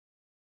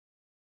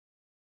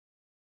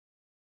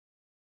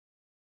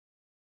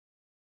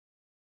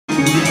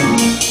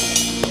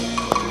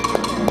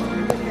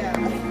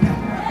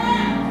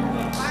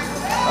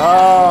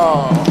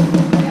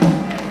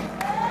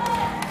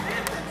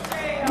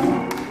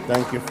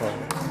Thank you,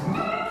 Father.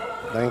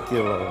 Thank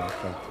you, Lord.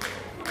 Thank you.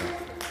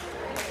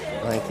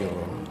 Thank you,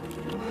 Lord.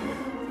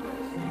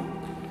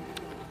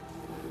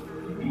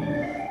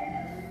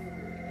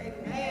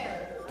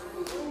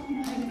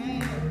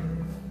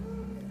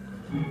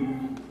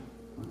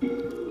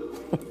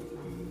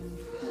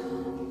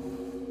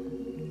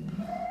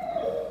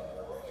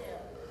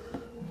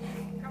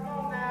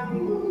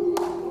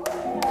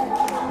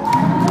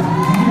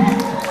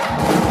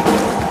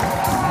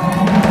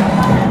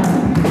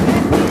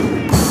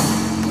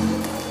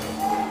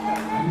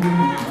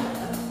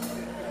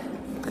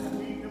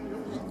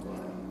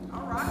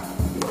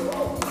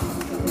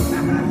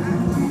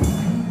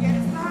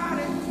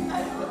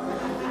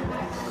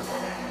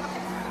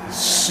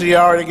 She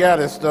already got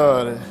it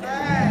started.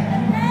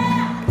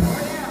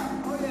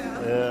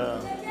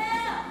 Yeah.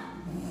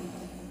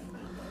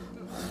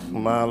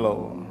 My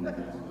Lord.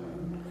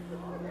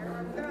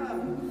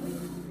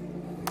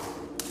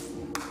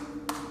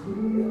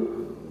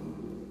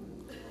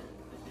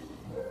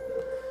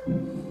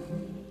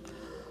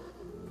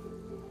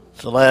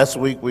 So last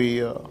week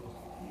we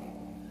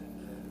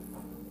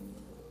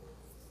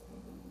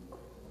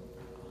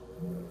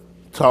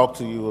talked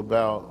to you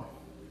about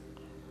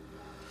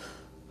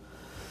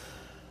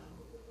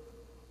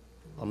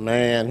a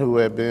man who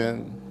had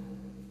been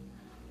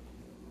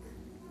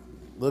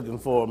looking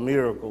for a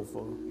miracle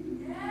for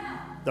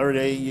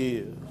 38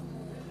 years.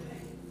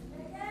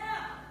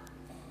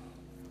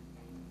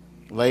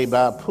 Lay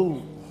by a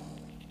pool,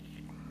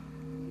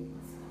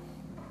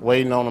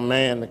 waiting on a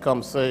man to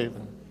come save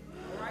him.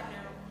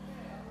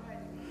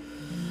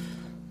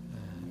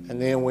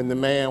 And then when the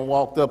man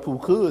walked up who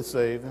could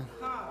save him,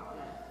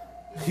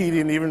 he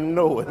didn't even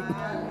know it.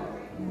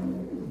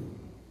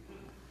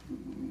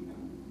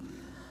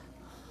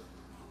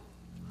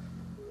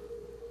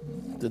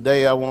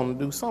 Today I want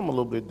to do something a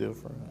little bit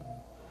different.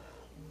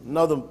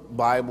 Another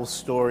Bible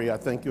story I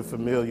think you're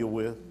familiar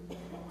with.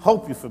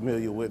 Hope you're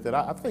familiar with it.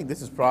 I think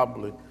this is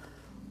probably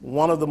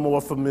one of the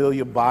more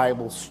familiar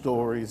Bible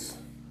stories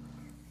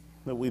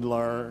that we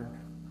learn.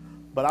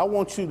 But I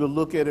want you to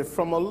look at it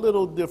from a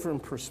little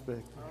different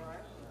perspective.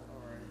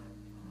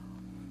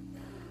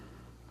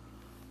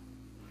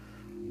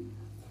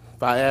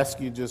 If I ask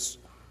you just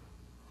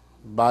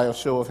by a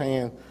show of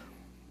hands,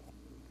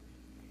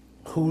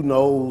 who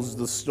knows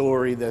the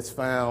story that's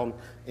found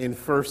in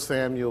 1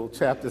 Samuel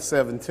chapter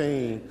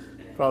 17?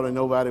 Probably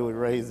nobody would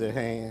raise their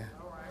hand.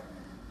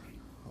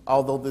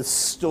 Although this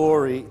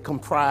story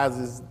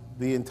comprises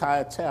the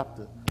entire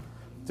chapter,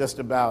 just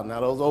about.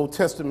 Now, those Old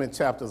Testament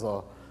chapters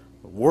are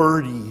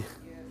wordy,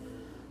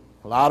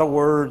 a lot of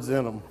words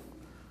in them.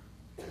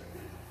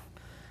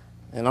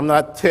 And I'm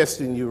not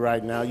testing you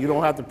right now. You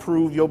don't have to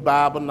prove your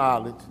Bible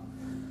knowledge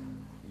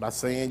by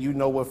saying you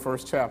know what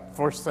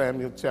 1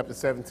 Samuel chapter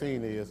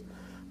 17 is.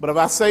 But if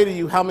I say to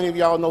you, how many of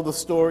y'all know the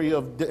story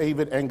of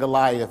David and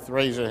Goliath?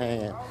 Raise your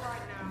hand.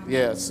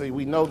 Yeah, see,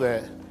 we know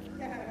that.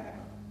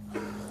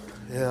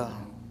 Yeah.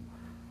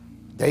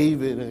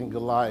 David and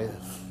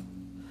Goliath.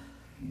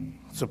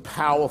 It's a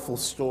powerful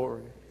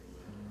story.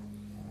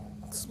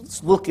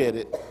 Let's look at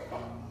it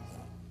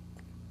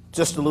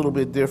just a little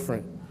bit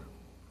different.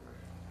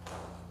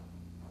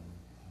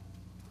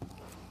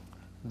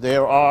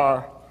 There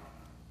are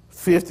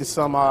 50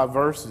 some odd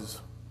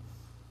verses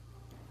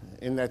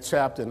in that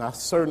chapter, and I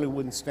certainly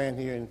wouldn't stand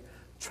here and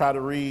try to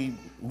read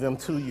them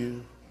to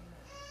you.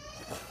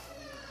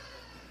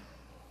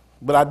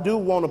 But I do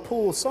want to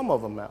pull some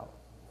of them out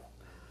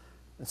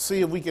and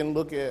see if we can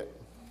look at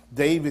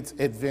David's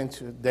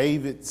adventure,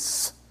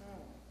 David's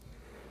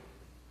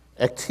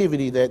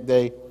activity that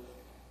day,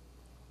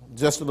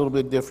 just a little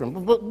bit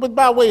different. But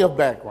by way of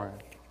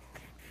background,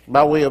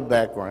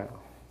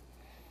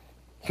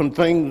 some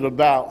things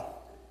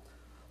about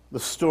the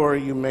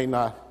story you may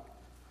not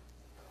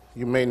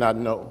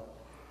know.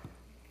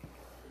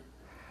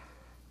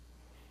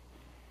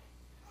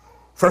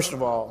 First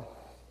of all,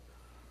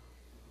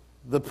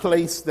 the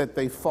place that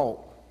they fought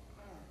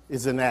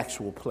is an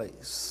actual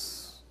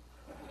place.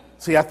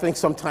 See, I think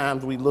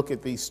sometimes we look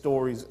at these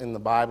stories in the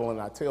Bible,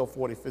 and I tell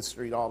 45th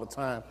Street all the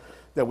time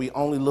that we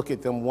only look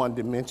at them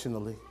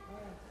one-dimensionally.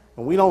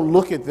 And we don't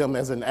look at them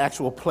as an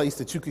actual place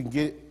that you can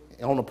get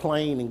on a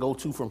plane and go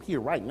to from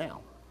here right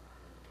now.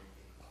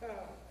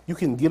 You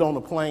can get on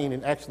a plane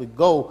and actually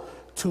go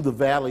to the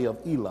valley of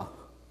Elah,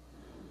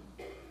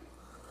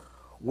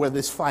 where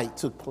this fight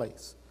took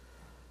place.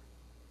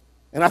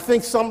 And I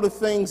think some of the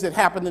things that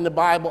happened in the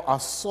Bible are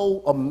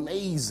so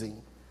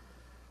amazing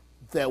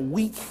that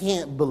we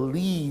can't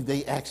believe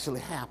they actually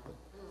happened.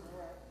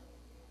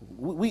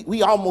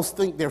 We almost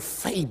think they're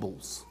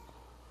fables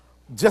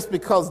just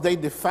because they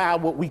defy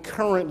what we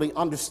currently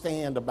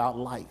understand about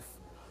life.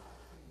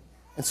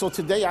 And so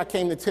today I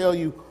came to tell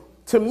you,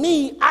 to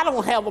me, I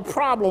don't have a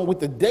problem with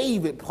the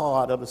David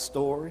part of the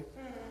story.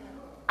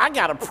 I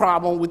got a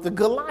problem with the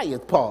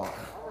Goliath part.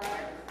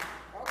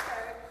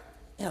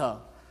 Yeah.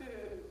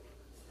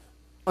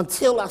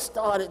 Until I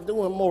started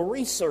doing more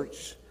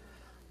research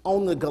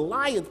on the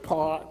Goliath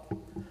part,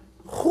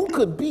 who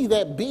could be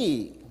that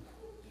big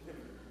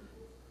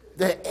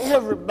that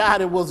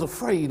everybody was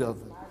afraid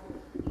of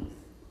him.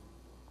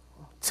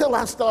 Till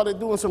I started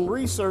doing some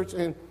research,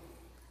 and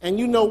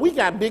you know, we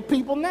got big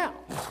people now.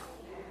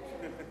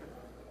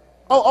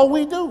 Oh,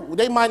 we do.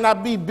 They might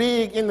not be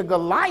big in the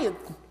Goliath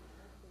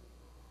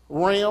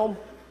realm,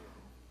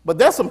 but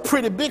there's some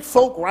pretty big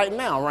folk right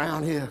now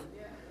around here.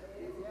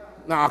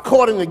 Now,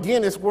 according to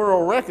Guinness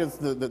World Records,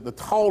 the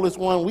tallest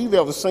one we've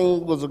ever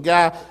seen was a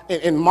guy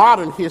in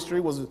modern history,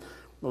 was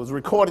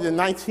recorded in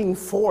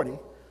 1940,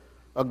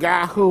 a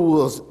guy who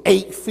was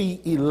 8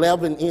 feet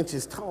 11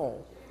 inches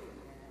tall.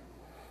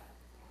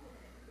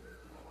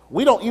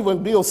 We don't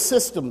even build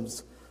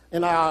systems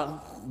in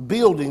our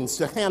buildings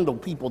to handle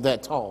people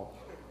that tall.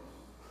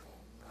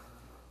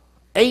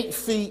 8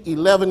 feet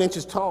 11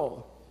 inches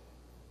tall.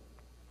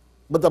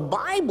 But the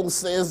Bible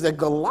says that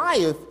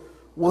Goliath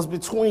was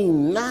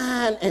between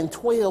 9 and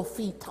 12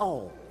 feet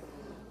tall.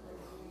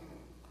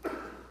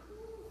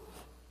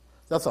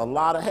 That's a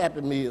lot of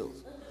Happy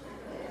Meals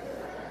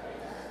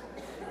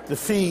to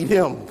feed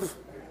him.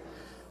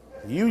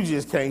 You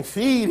just can't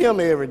feed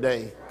him every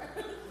day.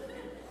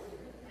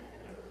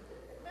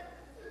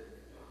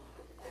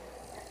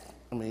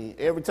 I mean,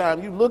 every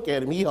time you look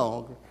at him, he's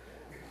hungry.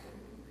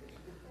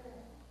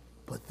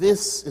 But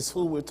this is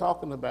who we're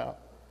talking about.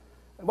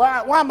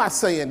 Why am I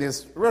saying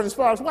this? Reverend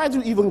Sparks, why'd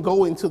you even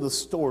go into the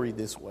story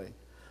this way?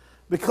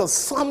 Because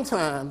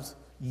sometimes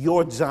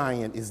your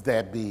giant is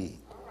that big.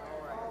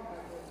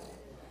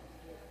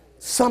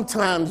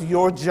 Sometimes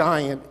your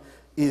giant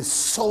is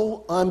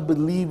so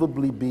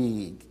unbelievably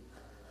big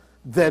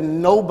that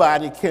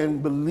nobody can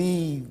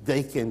believe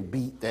they can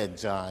beat that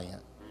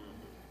giant.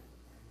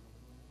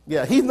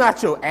 Yeah, he's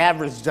not your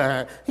average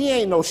giant. He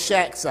ain't no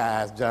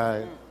Shaq-sized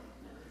giant.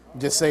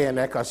 Just saying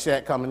that because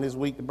Shaq coming this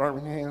week to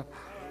Birmingham.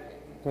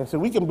 And so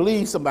we can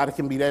believe somebody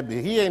can be that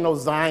big. He ain't no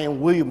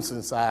Zion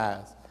Williamson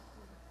size.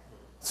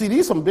 See,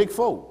 these some big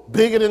folk,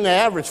 bigger than the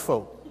average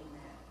folk.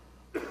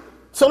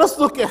 So let's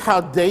look at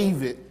how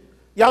David,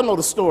 y'all know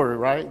the story,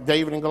 right?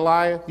 David and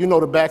Goliath. You know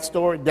the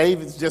backstory.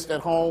 David's just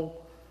at home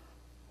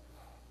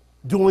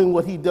doing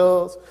what he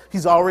does.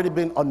 He's already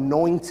been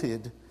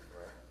anointed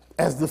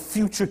as the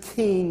future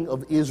king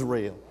of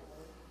Israel.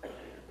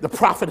 The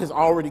prophet has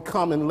already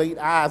come and laid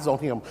eyes on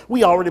him.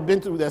 We already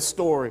been through that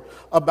story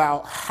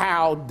about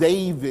how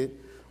David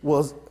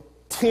was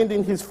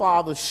tending his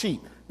father's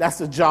sheep.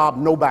 That's a job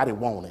nobody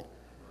wanted.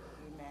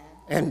 Amen.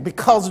 And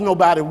because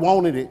nobody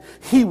wanted it,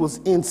 he was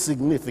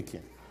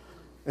insignificant.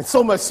 And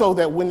so much so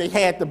that when they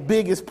had the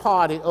biggest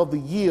party of the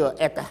year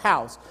at the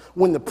house,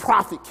 when the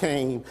prophet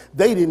came,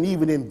 they didn't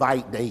even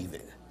invite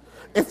David.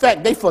 In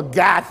fact, they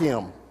forgot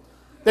him.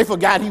 They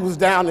forgot he was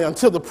down there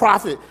until the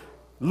prophet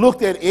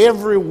looked at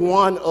every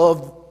one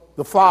of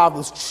the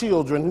father's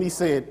children and he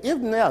said,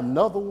 isn't there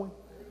another one?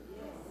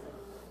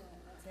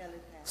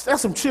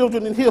 There's some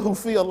children in here who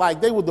feel like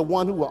they were the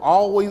one who were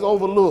always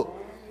overlooked.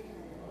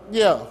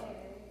 Yeah.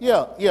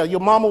 Your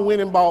mama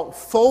went and bought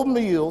 4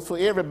 meals for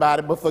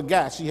everybody but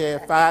forgot she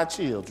had 5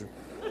 children.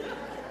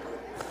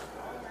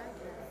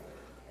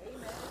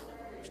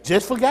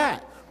 Just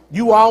forgot.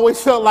 You always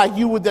felt like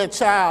you were that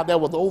child that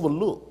was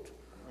overlooked.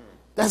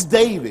 That's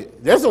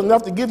David. There's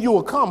enough to give you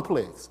a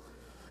complex.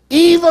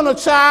 Even a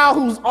child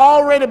who's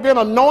already been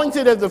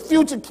anointed as the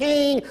future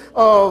king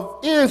of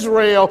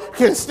Israel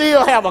can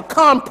still have a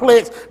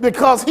complex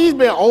because he's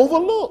been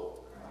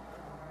overlooked.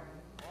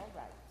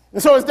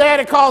 And so his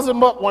daddy calls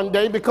him up one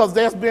day because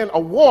there's been a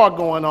war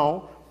going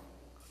on.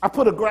 I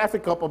put a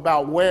graphic up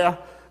about where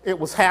it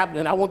was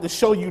happening. I want to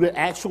show you the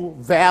actual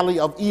valley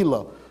of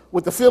Elah,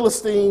 with the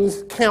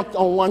Philistines camped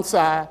on one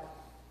side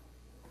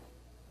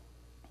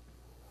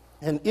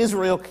and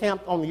Israel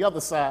camped on the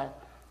other side.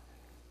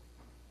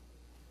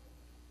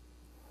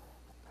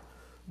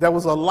 There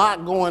was a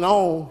lot going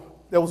on.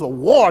 There was a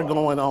war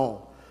going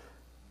on.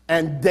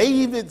 And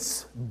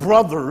David's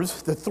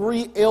brothers, the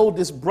 3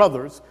 eldest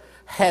brothers,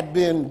 had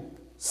been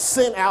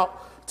sent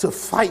out to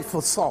fight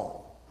for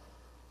Saul.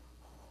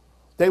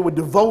 They were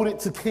devoted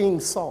to King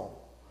Saul.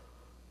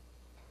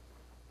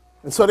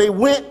 And so they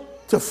went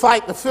to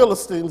fight the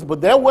Philistines, but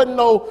there wasn't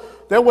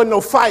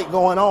no fight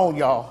going on,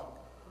 y'all.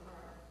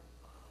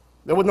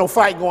 There was no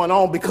fight going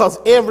on because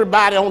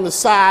everybody on the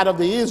side of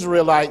the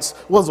Israelites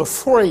was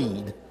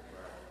afraid.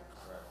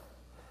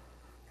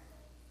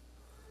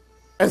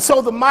 And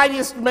so the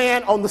mightiest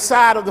man on the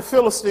side of the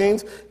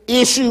Philistines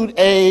issued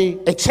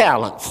a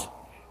challenge.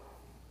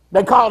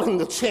 They called him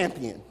the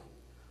champion.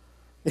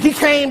 He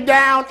came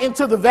down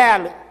into the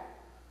valley.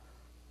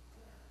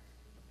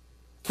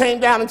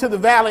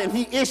 And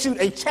he issued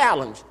a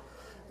challenge.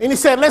 And he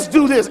said, let's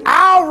do this.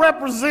 I'll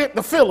represent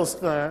the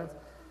Philistines.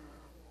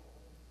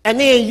 And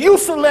then you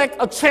select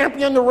a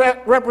champion to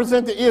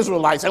represent the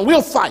Israelites, and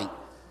we'll fight.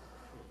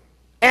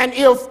 And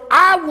if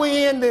I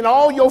win, then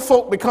all your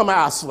folk become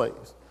our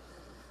slaves.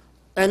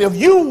 And if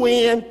you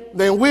win,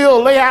 then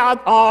we'll lay our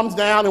arms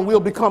down and we'll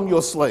become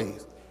your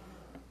slaves.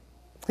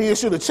 He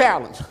issued a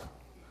challenge.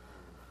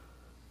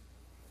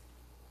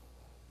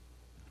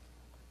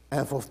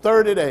 And for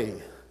 30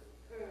 days,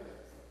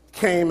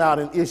 came out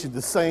and issued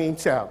the same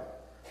challenge.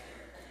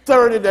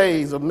 30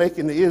 days of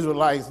making the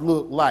Israelites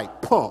look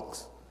like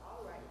punks.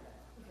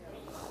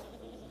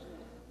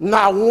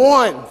 Not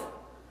one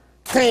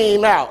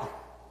came out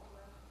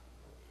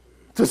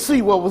to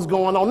see what was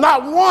going on.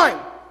 Not one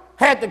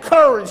had the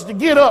courage to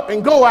get up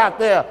and go out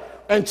there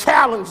and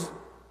challenge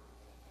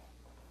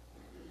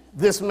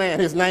this man.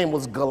 His name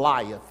was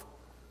Goliath.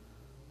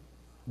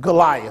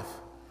 Goliath.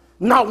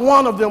 Not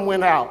one of them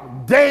went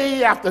out.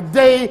 Day after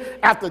day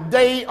after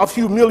day of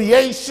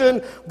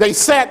humiliation, they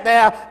sat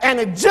there, and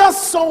it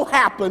just so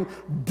happened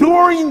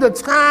during the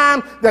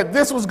time that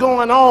this was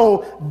going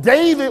on,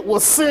 David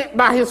was sent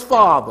by his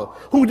father,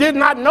 who did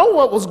not know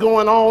what was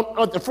going on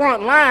at the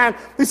front line.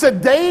 He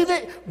said,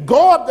 David,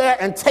 go up there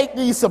and take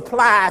these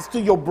supplies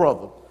to your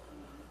brother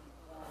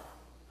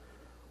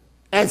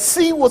and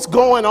see what's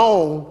going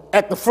on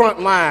at the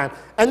front line,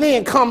 and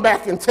then come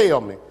back and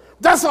tell me.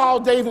 That's all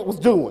David was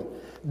doing.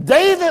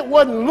 David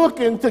wasn't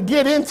looking to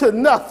get into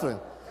nothing.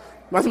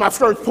 That's my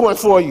first point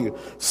for you.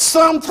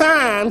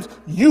 Sometimes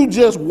you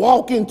just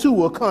walk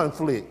into a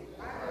conflict.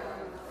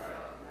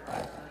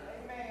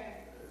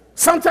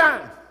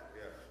 Sometimes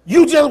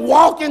you just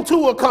walk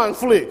into a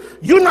conflict.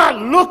 You're not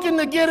looking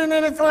to get in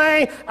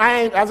anything.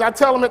 As I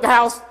tell them at the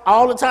house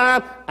all the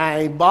time, I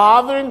ain't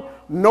bothering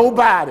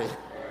nobody.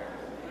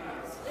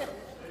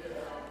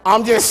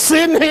 I'm just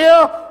sitting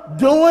here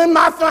doing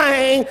my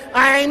thing.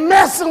 I ain't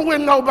messing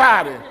with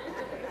nobody.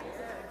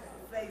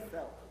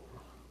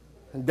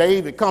 And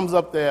David comes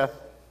up there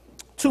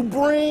to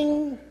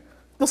bring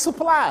the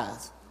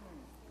supplies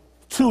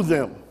to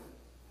them.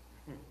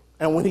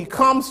 And when he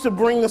comes to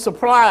bring the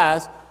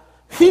supplies,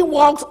 he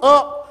walks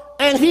up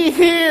and he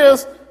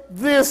hears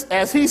this,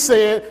 as he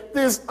said,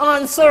 this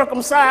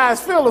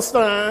uncircumcised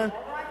Philistine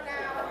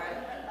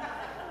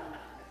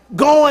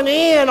going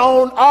in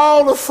on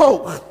all the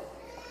folk,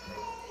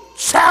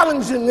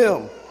 challenging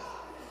them,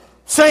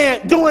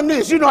 saying, doing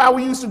this. You know how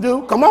we used to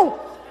do. Come on.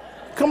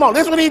 Come on,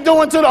 this is what he's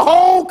doing to the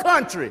whole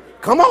country.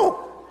 Come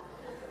on.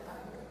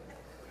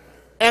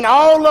 And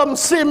all of them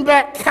sitting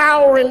back,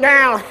 cowering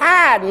down,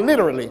 hiding,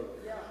 literally,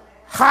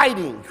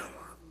 hiding.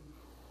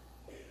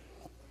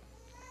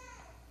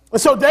 And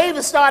so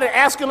David started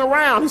asking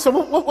around. He said,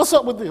 what's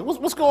up with this?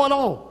 What's going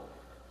on?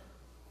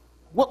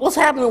 What's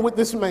happening with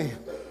this man?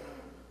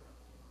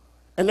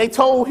 And they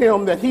told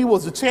him that he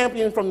was a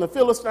champion from the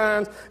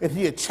Philistines and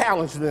he had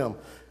challenged them.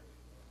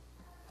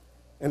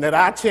 And that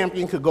our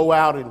champion could go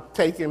out and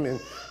take him. And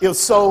if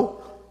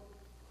so,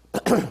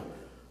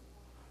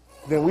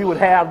 then we would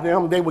have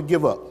them, they would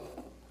give up.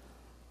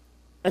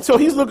 And so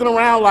he's looking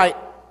around like,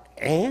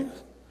 and?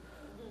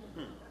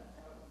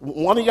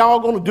 One of y'all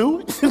gonna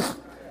do it?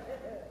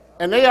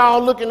 And they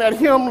all looking at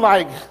him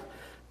like,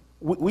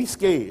 we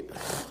scared.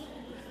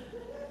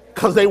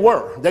 Because they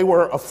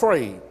were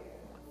afraid.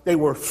 They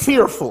were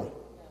fearful.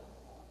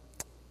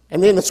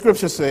 And then the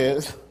scripture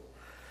says,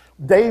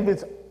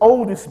 David's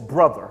oldest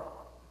brother,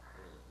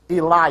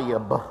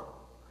 Eliab,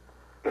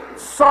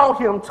 saw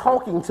him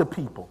talking to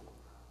people.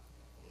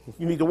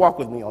 You need to walk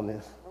with me on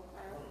this.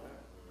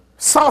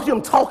 Saw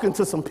him talking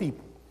to some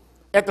people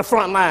at the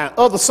front line,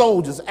 other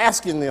soldiers,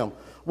 asking them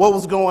what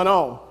was going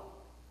on.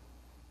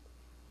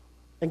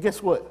 And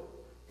guess what?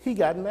 He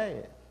got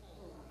mad.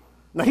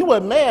 Now, he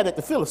wasn't mad at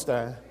the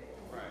Philistine.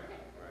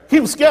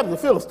 He was scared of the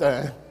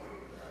Philistine.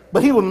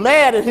 But he was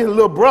mad at his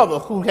little brother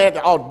who had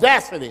the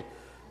audacity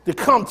to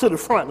come to the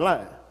front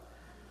line.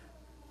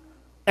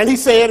 And he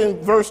said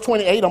in verse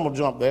 28, I'm going to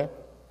jump there.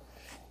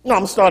 No, I'm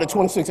going to start at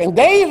 26. And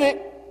David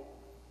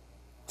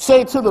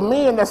said to the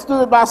men that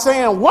stood by,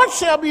 saying, what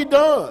shall be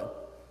done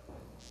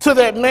to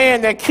that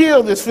man that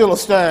killed this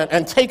Philistine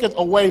and taketh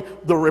away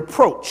the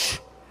reproach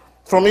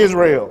from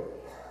Israel?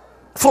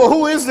 For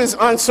who is this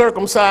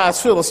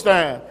uncircumcised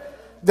Philistine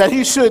that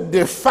he should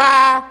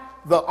defy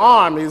the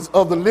armies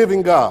of the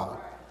living God?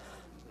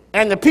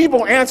 And the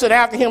people answered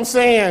after him,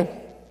 saying,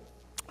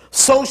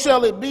 so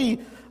shall it be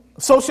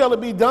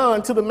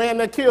done to the man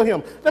that killed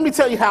him. Let me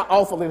tell you how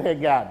awful it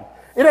had gotten.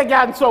 It had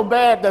gotten so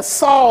bad that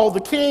Saul,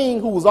 the king,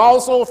 who was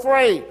also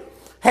afraid,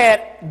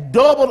 had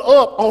doubled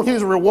up on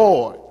his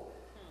reward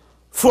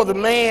for the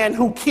man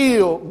who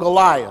killed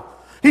Goliath.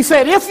 He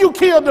said, if you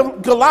kill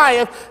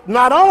Goliath,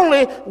 not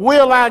only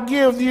will I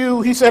give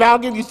you, he said, I'll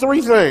give you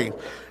three things.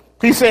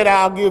 He said,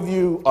 I'll give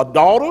you a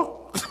daughter.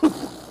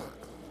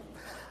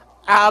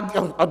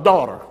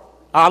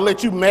 I'll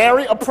let you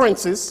marry a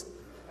princess.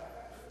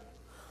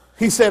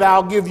 He said,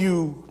 I'll give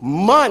you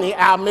money.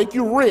 I'll make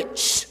you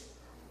rich.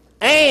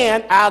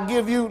 And I'll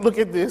give you, look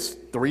at this,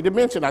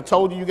 3-dimension. I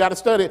told you got to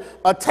study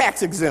a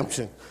tax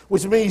exemption,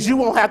 which means you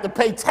won't have to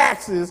pay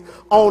taxes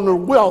on the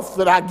wealth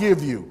that I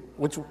give you,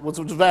 which was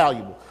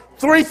valuable.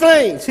 3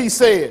 things, he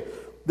said,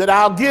 that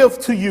I'll give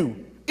to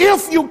you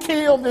if you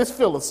kill this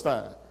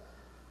Philistine.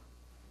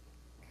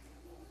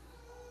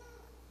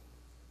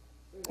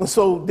 And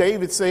so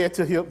David said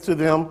to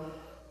them,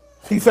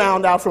 he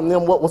found out from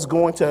them what was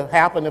going to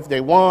happen if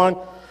they won.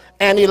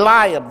 And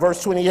Eliab,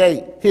 verse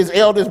 28, his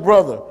eldest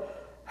brother,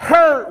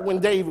 heard when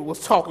David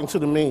was talking to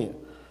the men.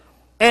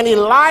 And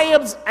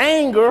Eliab's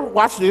anger,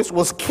 watch this,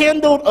 was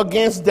kindled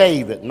against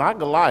David, not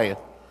Goliath.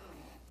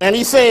 And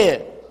he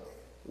said,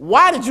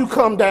 why did you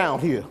come down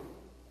here?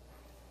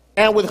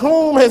 And with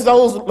whom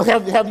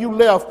have you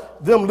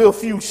left them little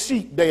few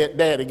sheep that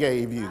Daddy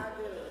gave you?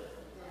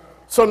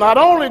 So not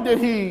only did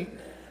he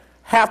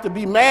have to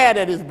be mad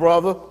at his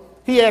brother,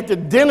 he had to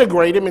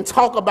denigrate him and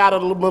talk about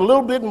it a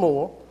little bit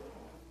more.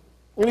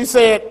 And he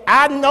said,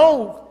 I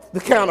know the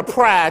kind of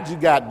pride you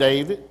got,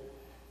 David,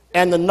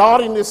 and the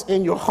naughtiness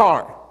in your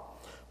heart,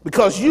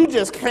 because you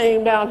just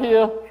came down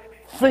here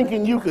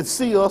thinking you could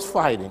see us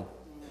fighting.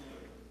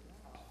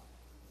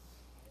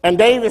 And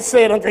David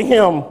said unto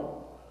him,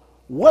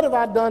 what have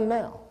I done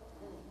now?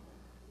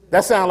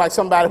 That sounds like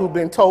somebody who's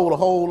been told a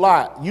whole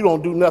lot. You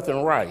don't do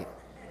nothing right.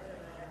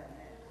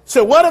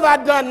 So what have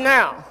I done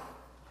now?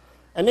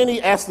 And then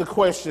he asked the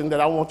question that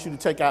I want you to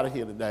take out of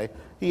here today.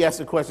 He asked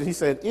the question, he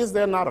said, is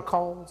there not a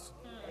cause?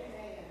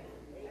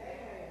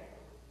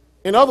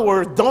 In other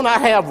words, don't I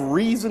have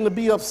reason to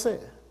be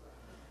upset?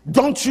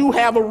 Don't you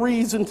have a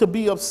reason to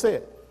be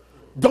upset?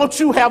 Don't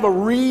you have a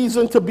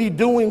reason to be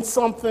doing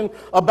something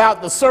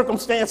about the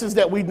circumstances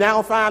that we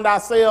now find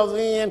ourselves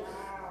in?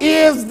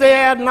 Is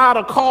there not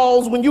a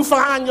cause when you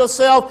find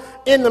yourself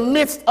in the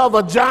midst of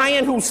a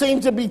giant who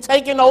seems to be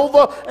taking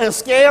over and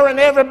scaring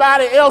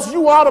everybody else?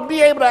 You ought to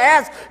be able to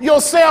ask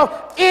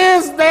yourself,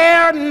 is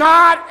there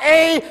not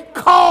a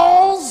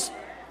cause?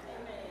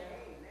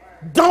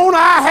 Don't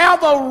I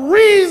have a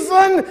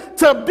reason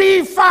to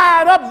be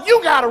fired up?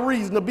 You got a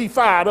reason to be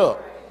fired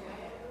up.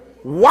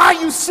 Why are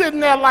you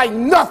sitting there like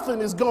nothing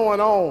is going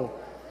on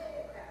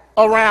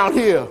around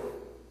here?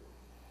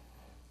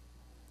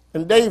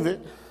 And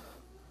David,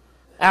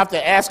 after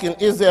asking,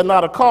 is there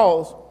not a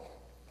cause,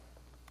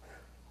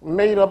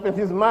 made up in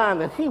his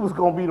mind that he was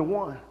going to be the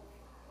one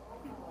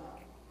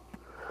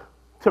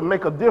to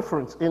make a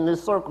difference in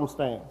this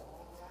circumstance.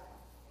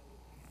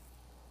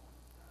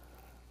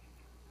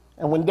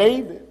 And when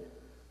David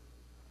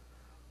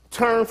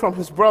turned from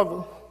his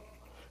brother,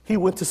 he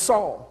went to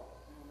Saul,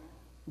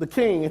 the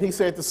king, and he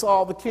said to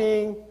Saul, the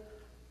king,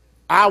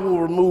 I will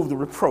remove the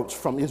reproach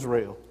from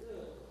Israel,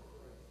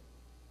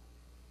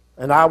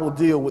 and I will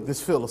deal with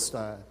this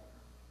Philistine.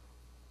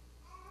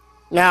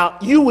 Now,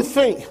 you would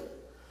think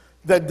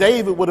that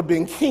David would have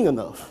been king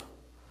enough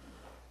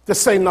to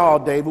say, no,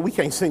 David, we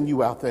can't send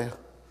you out there.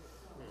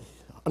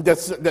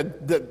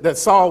 That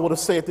Saul would have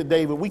said to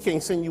David, we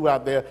can't send you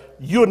out there.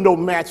 You're no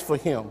match for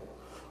him.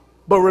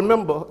 But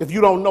remember, if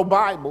you don't know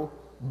Bible,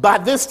 by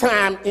this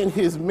time in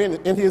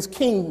his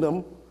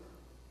kingdom,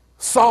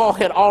 Saul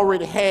had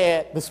already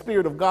had the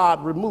Spirit of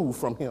God removed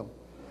from him.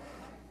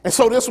 And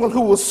so this one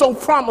who was so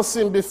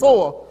promising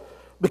before,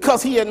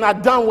 because he had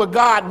not done what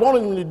God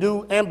wanted him to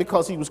do and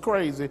because he was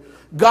crazy,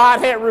 God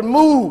had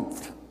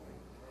removed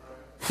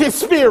his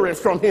spirit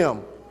from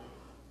him.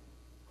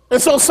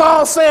 And so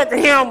Saul said to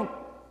him,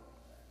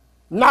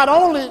 not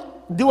only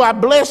do I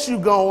bless you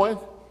going,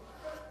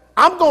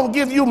 I'm going to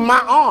give you my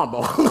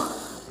armor.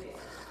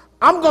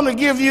 I'm going to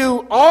give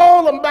you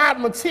all of my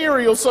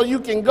material so you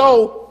can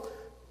go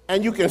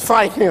and you can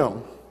fight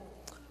him.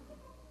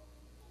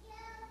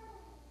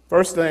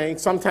 First thing,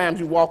 sometimes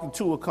you walk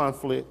into a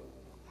conflict.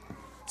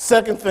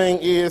 Second thing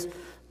is,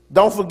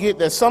 don't forget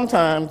that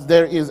sometimes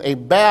there is a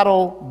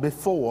battle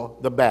before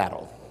the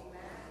battle.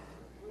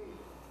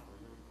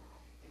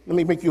 Let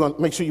me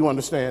make sure you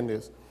understand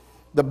this.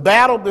 The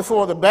battle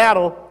before the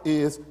battle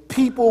is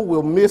people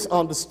will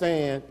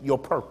misunderstand your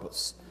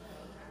purpose.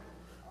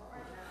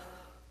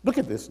 Look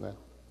at this now.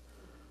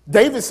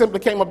 David simply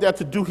came up there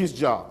to do his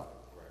job.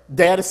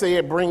 Daddy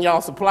said, bring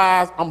y'all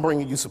supplies, I'm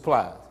bringing you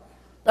supplies.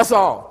 That's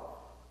all.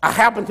 I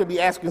happen to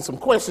be asking some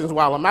questions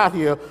while I'm out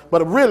here,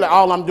 but really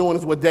all I'm doing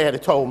is what Daddy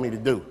told me to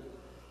do.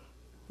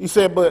 He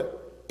said,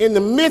 but in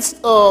the midst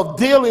of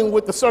dealing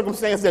with the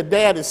circumstance that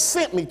Daddy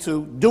sent me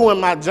to, doing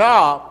my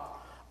job,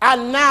 I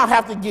now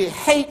have to get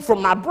hate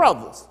from my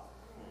brothers.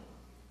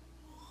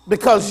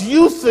 Because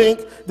you think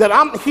that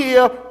I'm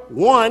here,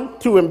 one,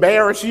 to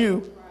embarrass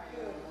you.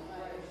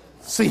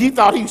 See, he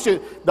thought he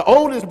should. The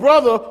oldest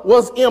brother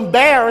was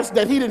embarrassed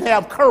that he didn't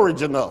have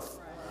courage enough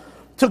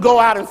to go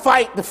out and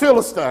fight the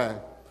Philistine.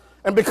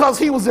 And because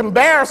he was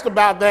embarrassed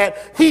about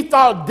that, he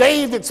thought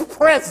David's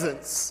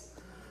presence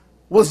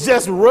was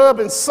just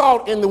rubbing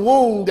salt in the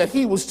wound that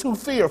he was too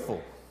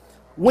fearful.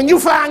 When you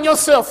find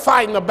yourself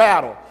fighting a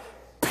battle,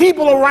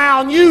 people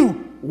around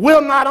you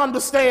will not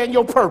understand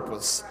your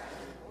purpose.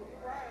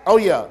 Oh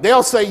yeah,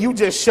 they'll say you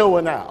just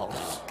showing out.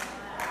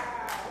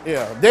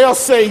 Yeah, they'll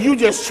say you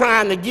just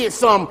trying to get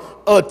some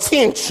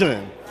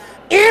attention.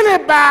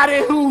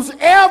 Anybody who's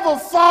ever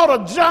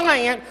fought a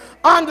giant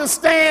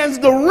understands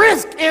the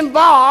risk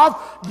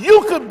involved.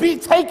 You could be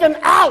taken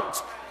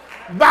out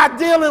by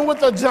dealing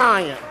with a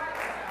giant.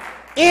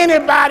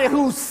 Anybody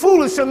who's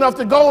foolish enough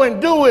to go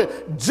and do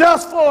it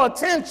just for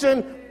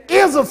attention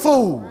is a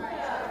fool.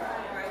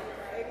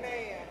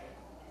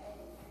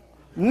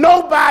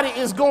 Nobody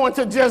is going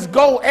to just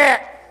go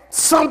at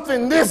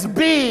something this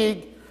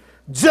big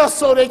just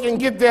so they can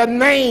get their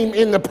name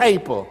in the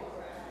paper.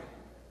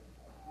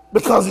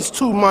 because it's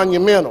too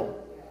monumental.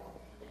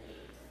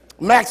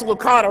 Max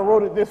Lucado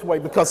wrote it this way,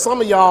 because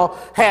some of y'all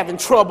having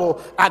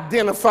trouble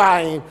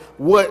identifying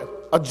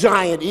what a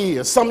giant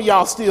is. Some of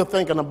y'all still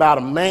thinking about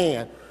a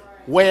man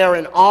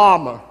wearing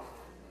armor,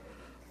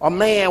 a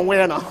man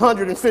wearing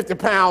 150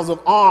 pounds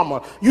of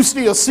armor. You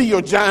still see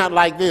your giant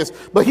like this.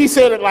 But he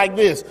said it like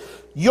this: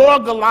 your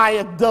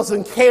Goliath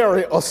doesn't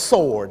carry a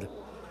sword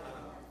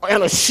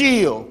and a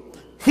shield.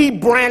 He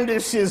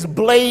brandishes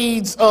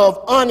blades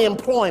of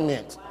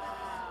unemployment,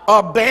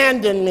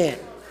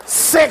 abandonment,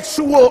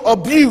 sexual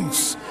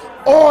abuse,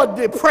 or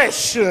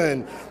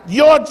depression.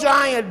 Your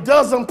giant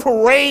doesn't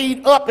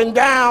parade up and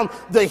down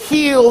the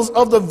hills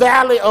of the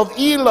valley of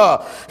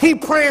Elah. He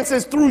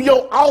prances through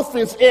your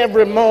office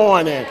every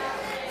morning.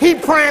 He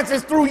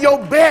prances through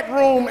your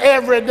bedroom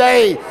every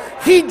day.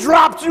 He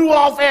drops you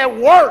off at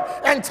work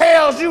and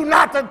tells you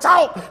not to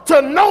talk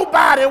to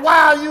nobody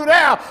while you're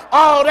there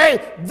all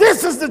day.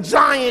 This is the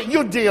giant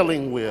you're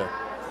dealing with.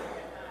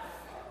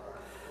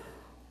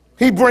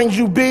 He brings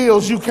you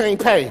bills you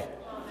can't pay,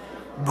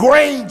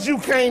 grades you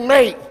can't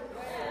make,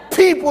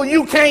 people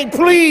you can't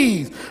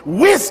please,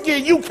 whiskey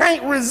you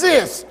can't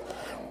resist,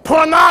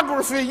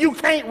 pornography you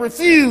can't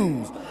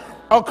refuse,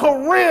 a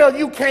career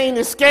you can't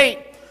escape,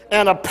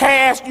 and a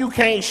past you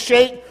can't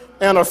shake,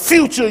 and a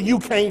future you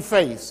can't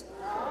face.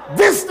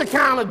 This is the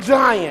kind of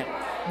giant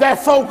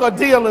that folk are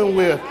dealing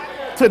with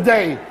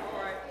today.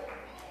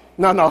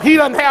 No, he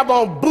doesn't have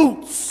on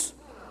boots,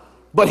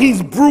 but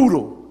he's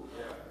brutal.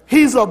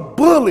 He's a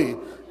bully,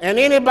 and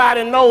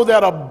anybody know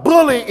that a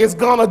bully is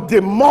gonna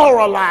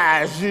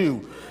demoralize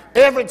you.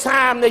 Every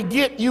time they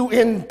get you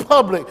in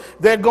public,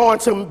 they're going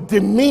to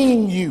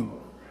demean you.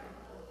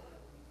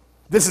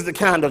 This is the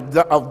kind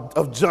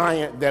of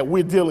giant that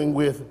we're dealing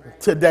with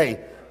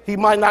today. He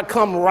might not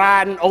come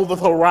riding over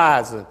the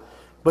horizon,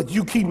 but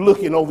you keep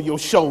looking over your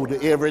shoulder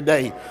every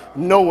day,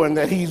 knowing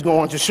that he's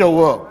going to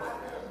show up.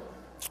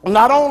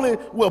 Not only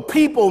will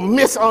people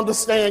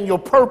misunderstand your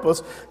purpose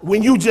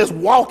when you just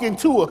walk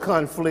into a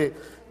conflict,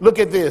 look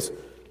at this: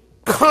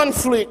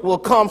 conflict will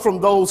come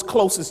from those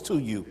closest to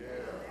you.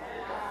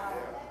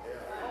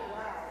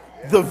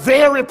 The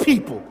very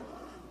people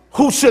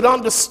who should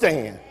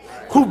understand,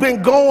 who've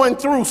been going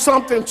through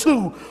something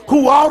too,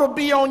 who ought to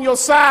be on your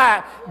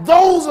side,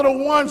 those are the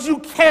ones you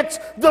catch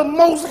the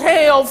most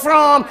hell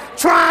from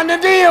trying to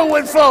deal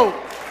with folk.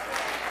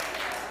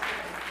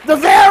 The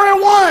very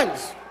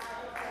ones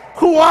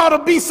who ought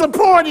to be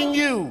supporting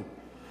you.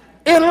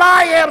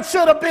 Eliab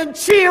should have been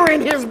cheering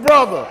his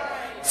brother,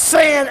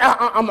 saying,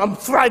 I'm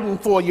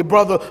frightened for you,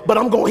 brother, but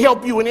I'm going to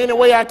help you in any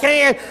way I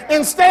can.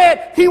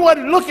 Instead, he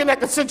wasn't looking at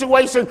the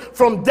situation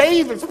from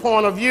David's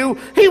point of view.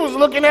 He was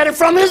looking at it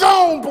from his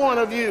own point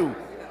of view.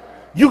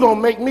 You're going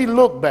to make me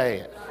look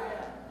bad.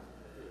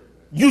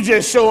 You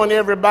just showing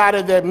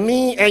everybody that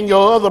me and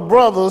your other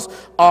brothers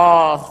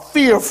are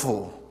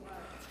fearful.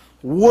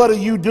 What are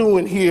you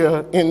doing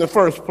here in the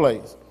first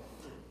place?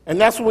 And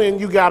that's when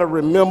you got to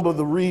remember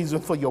the reason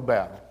for your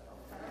battle.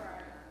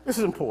 This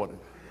is important.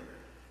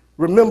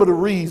 Remember the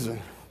reason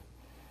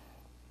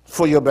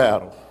for your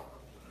battle.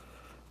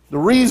 The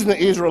reason the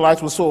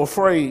Israelites were so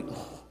afraid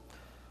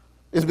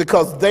is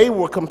because they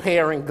were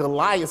comparing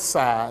Goliath's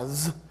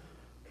size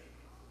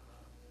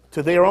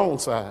to their own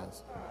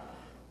size.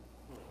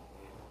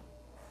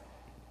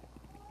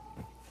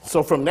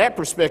 So from that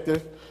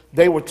perspective,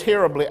 they were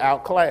terribly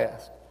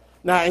outclassed.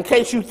 Now, in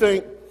case you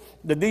think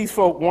that these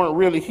folk weren't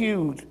really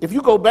huge, if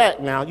you go back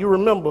now, you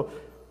remember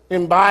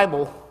in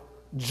Bible,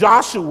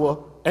 Joshua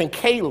and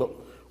Caleb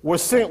were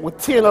sent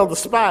with 10 other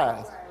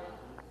spies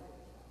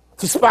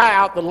to spy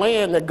out the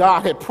land that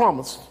God had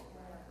promised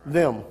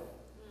them.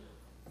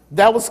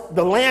 That was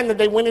the land that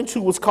they went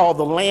into was called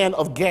the land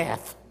of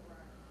Gath.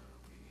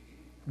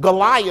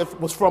 Goliath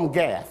was from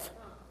Gath.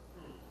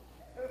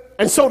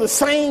 And so the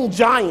same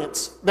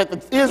giants that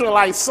the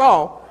Israelites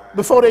saw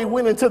before they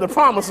went into the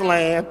promised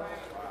land,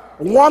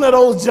 one of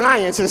those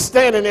giants is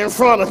standing in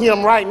front of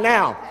him right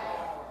now.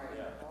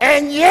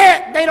 And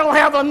yet they don't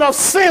have enough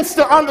sense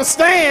to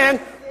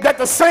understand that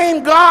the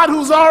same God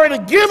who's already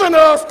given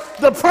us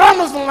the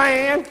promised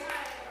land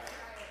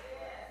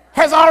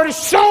has already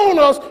shown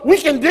us we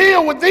can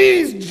deal with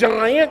these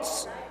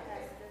giants.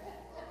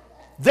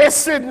 They're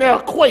sitting there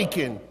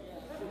quaking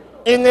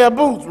in their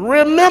boots.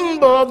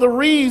 Remember the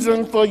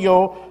reason for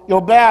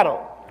your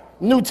battle.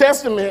 New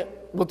Testament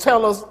will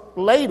tell us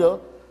later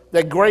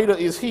that greater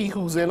is he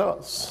who's in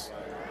us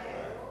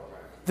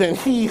than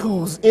he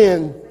who's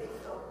in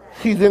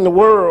the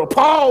world.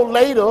 Paul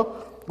later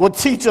will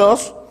teach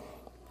us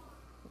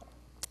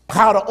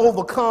how to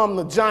overcome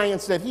the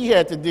giants that he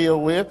had to deal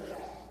with.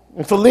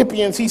 In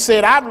Philippians, he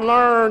said, I've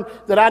learned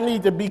that I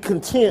need to be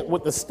content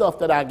with the stuff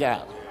that I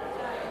got.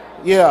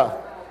 Yeah.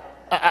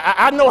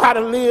 I know how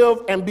to live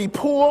and be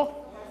poor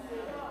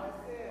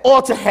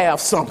or to have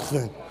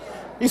something.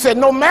 He said,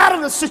 no matter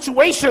the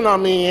situation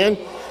I'm in,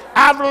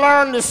 I've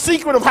learned the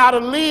secret of how to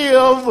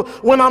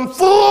live when I'm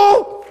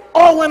full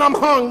or when I'm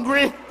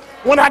hungry,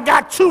 when I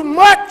got too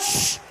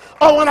much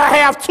or when I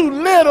have too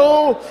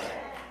little.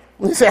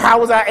 He said, how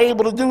was I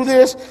able to do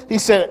this? He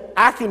said,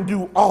 I can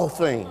do all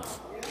things.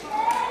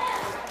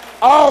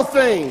 All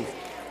things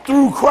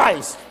through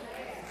Christ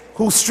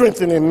who's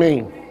strengthening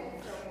me.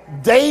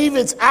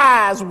 David's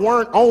eyes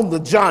weren't on the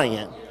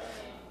giant.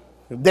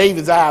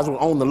 David's eyes were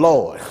on the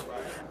Lord.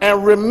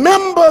 And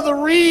remember the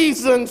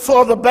reason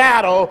for the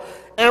battle,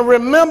 and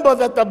remember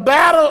that the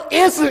battle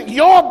isn't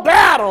your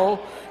battle,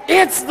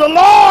 it's the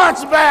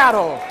Lord's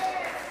battle.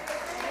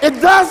 It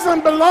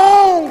doesn't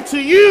belong to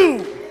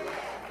you.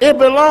 It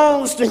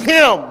belongs to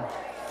him.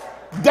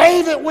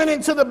 David went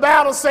into the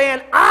battle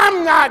saying,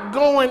 I'm not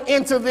going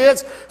into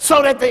this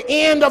so that at the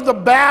end of the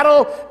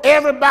battle,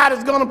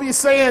 everybody's going to be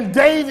saying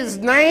David's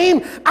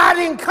name. I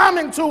didn't come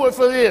into it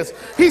for this.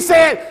 He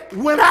said,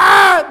 when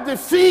I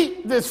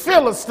defeat this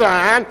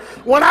Philistine,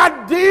 when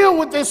I deal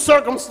with this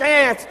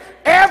circumstance,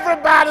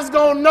 everybody's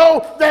going to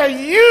know that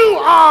you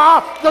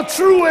are the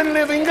true and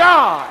living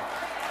God.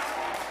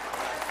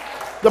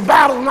 The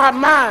battle's not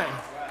mine.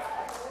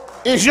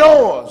 It's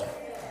yours.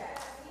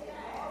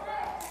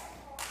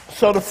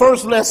 So the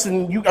first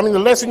lesson, the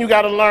lesson you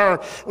got to learn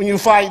when you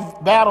fight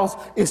battles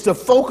is to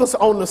focus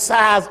on the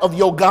size of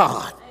your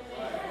God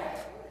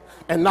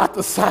and not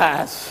the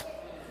size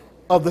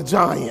of the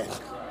giant.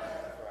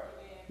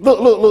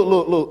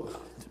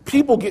 Look.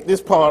 People get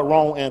this part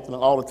wrong, Anthony,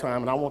 all the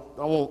time, and I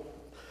want.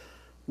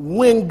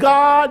 When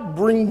God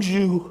brings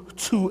you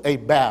to a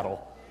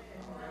battle,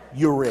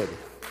 you're ready.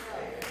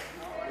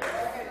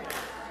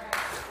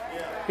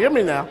 Hear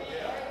me now.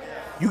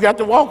 You got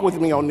to walk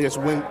with me on this.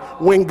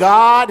 When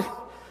God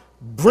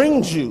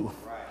brings you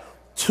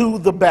to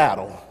the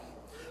battle,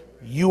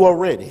 you are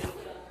ready.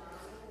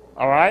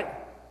 All right?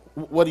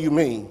 What do you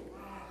mean?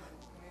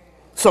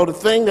 So the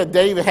thing that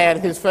David had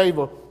in his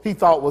favor, he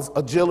thought was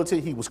agility.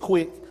 He was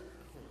quick.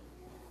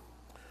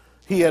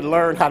 He had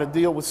learned how to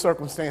deal with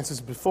circumstances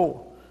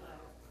before.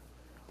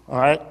 All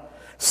right?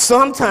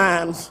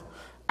 Sometimes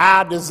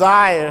our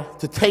desire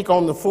to take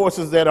on the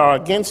forces that are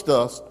against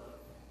us,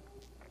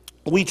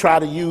 we try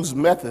to use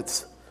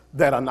methods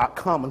that are not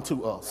common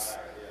to us.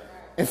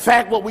 In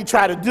fact, what we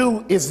try to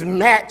do is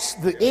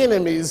match the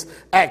enemy's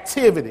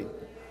activity.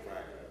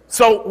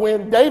 So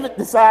when David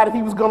decided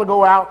he was going to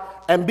go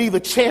out and be the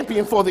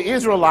champion for the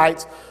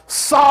Israelites,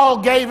 Saul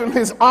gave him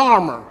his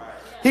armor.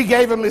 He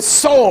gave him his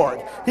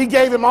sword. He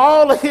gave him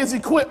all of his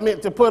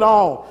equipment to put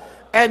on.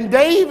 And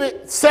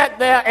David sat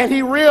there and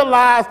he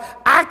realized,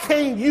 I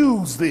can't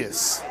use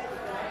this.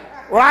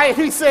 Right?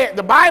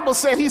 The Bible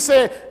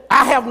said,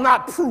 I have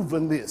not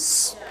proven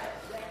this.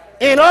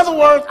 In other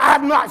words, I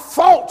have not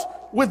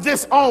fought with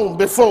this on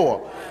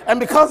before. And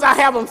because I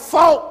haven't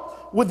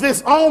fought with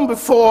this on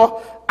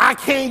before, I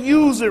can't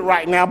use it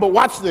right now. But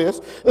watch this.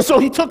 And so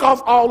he took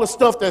off all the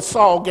stuff that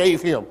Saul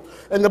gave him.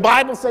 And the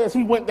Bible says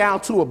he went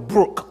down to a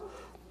brook,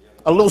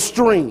 a little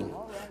stream.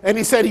 And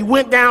he said he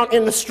went down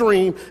in the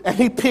stream and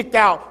he picked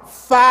out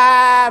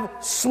 5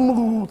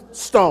 smooth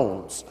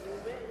stones.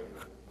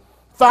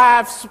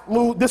 5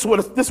 smooth, this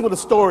is where the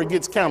story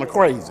gets kind of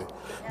crazy.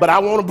 But I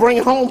want to bring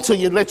it home to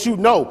you and let you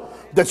know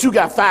that you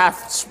got 5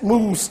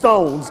 smooth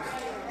stones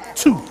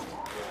too.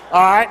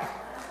 All right?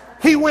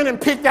 He went and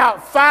picked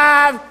out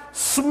 5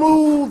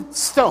 smooth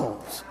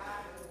stones.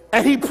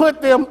 And he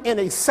put them in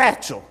a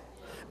satchel.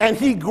 And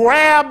he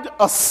grabbed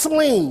a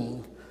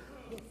sling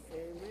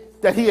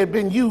that he had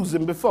been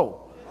using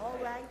before. All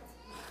right.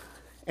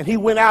 And he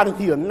went out and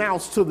he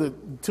announced to the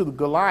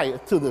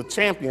Goliath, to the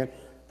champion,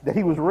 that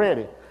he was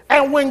ready.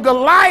 And when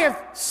Goliath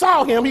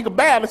saw him, he could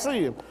barely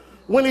see him.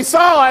 When he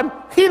saw him,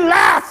 he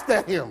laughed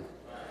at him.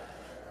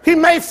 He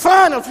made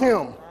fun of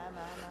him.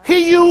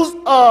 He used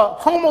a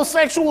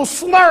homosexual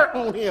slur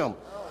on him.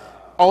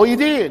 Oh, he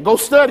did. Go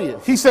study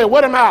it. He said,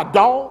 what am I, a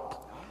dog?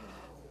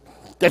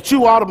 That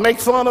you ought to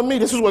make fun of me?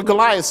 This is what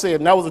Goliath said,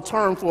 and that was a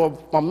term for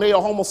a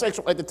male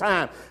homosexual at the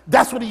time.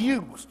 That's what he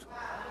used.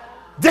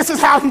 This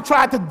is how he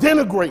tried to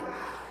denigrate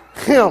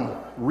him.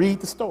 Read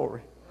the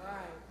story.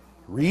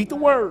 Read the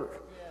word.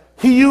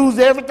 He used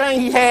everything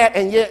he had,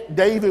 and yet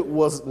David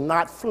was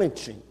not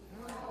flinching.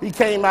 He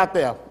came out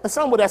there. And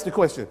some would ask the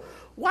question,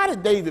 why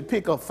did David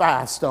pick up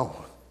 5 stones?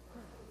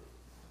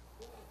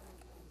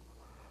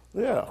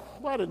 Yeah,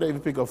 why did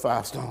David pick up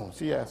 5 stones?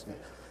 She asked me.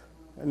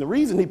 And the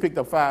reason he picked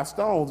up 5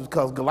 stones is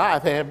because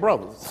Goliath had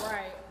brothers.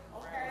 Right.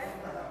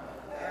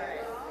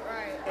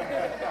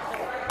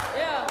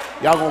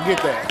 Y'all gonna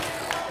get that.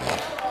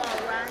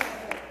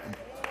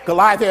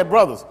 Goliath had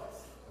brothers.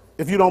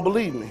 If you don't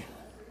believe me.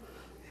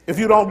 If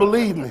you don't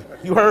believe me,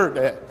 you heard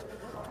that.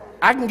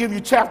 I can give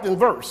you chapter and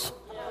verse.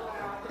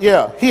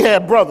 Yeah, he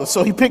had brothers,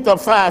 so he picked up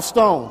 5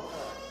 stones.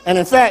 And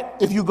in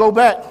fact, if you go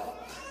back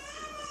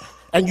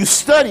and you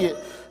study it,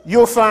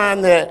 you'll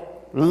find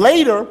that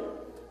later,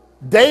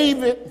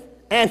 David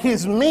and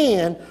his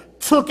men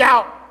took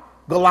out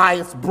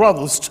Goliath's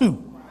brothers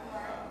too.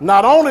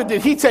 Not only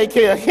did he take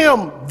care of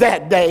him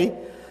that day,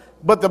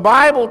 but the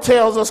Bible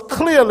tells us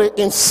clearly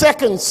in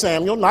 2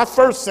 Samuel, not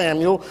 1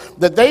 Samuel,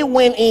 that they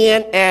went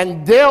in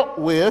and dealt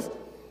with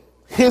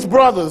his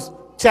brothers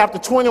chapter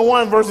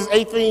 21, verses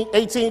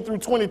 18 through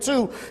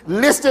 22,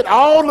 listed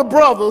all the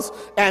brothers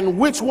and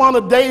which one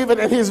of David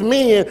and his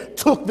men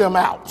took them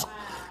out.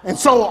 And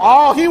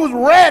so he was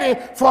ready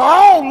for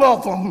all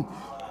of them.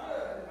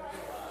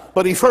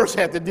 But he first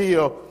had to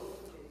deal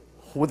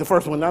with the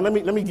first one. Now let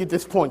me get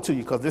this point to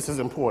you, because this is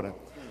important.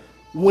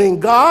 When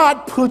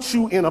God puts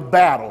you in a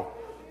battle,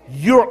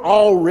 you're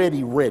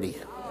already ready.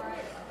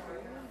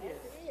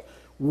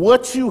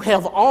 What you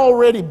have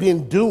already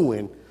been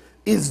doing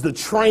is the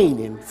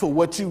training for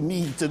what you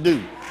need to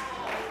do.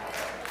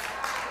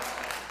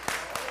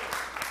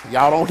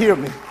 Y'all don't hear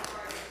me.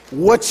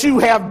 What you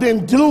have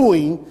been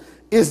doing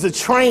is the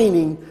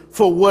training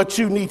for what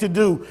you need to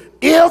do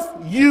if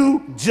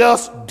you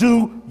just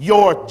do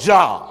your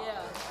job.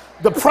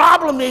 The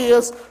problem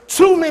is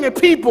too many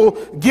people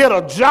get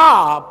a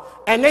job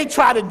and they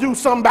try to do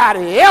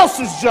somebody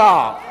else's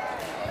job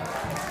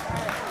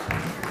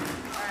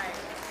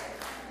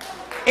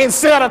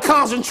instead of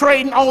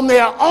concentrating on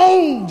their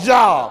own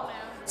job.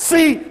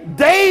 See,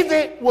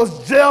 David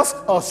was just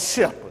a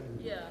shepherd.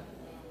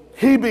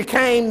 He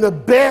became the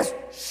best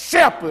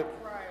shepherd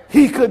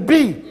he could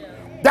be.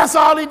 That's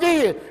all he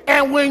did.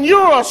 And when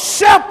you're a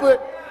shepherd,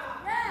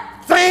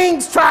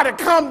 things try to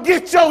come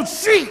get your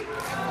sheep.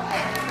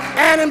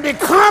 And in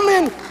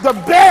becoming the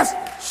best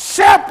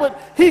shepherd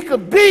he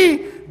could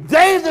be,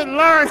 David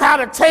learned how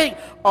to take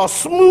a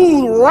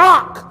smooth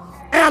rock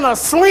and a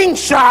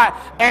slingshot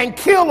and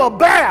kill a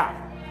bear.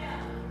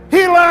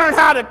 He learned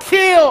how to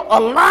kill a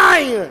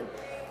lion,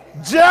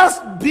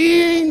 just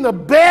being the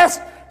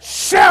best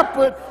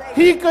shepherd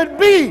he could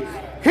be.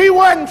 He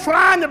wasn't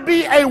trying to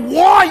be a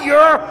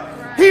warrior.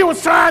 He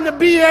was trying to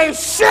be a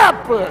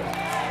shepherd.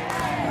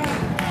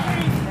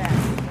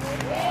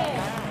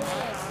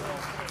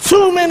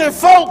 Too many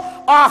folk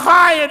are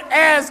hired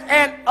as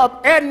an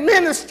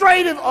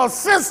administrative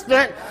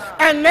assistant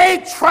and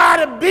they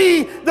try to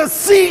be the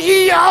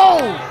CEO.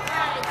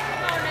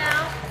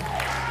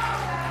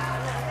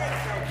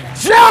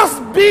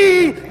 Just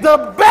be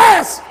the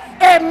best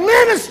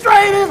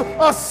administrative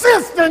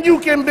assistant you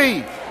can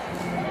be.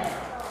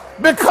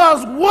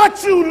 Because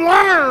what you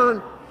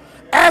learn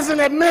as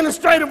an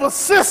administrative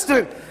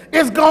assistant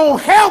is going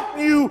to help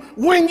you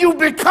when you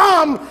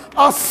become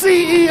a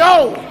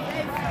CEO.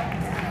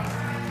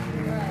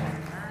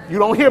 You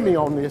don't hear me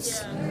on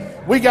this.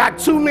 We got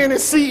too many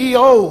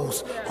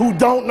CEOs who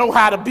don't know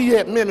how to be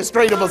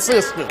administrative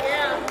assistant.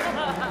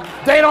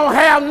 They don't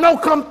have no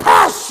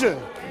compassion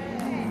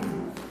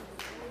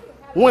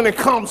when it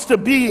comes to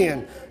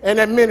being an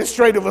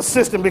administrative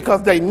assistant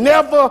because they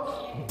never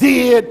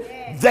did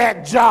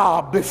that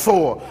job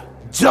before.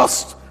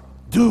 Just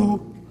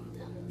do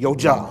your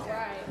job.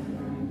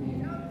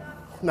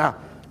 Now,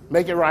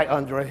 make it right,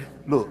 Andre.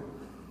 Look,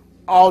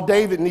 all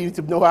David needed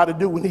to know how to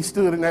do when he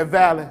stood in that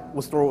valley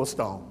was throw a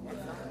stone.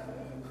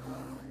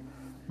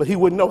 But he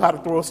wouldn't know how to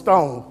throw a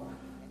stone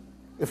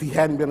if he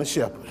hadn't been a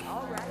shepherd.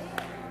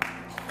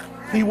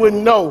 He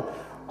wouldn't know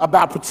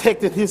about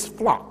protecting his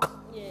flock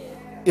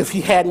if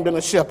he hadn't been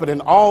a shepherd.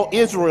 And all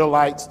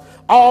Israelites,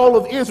 all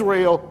of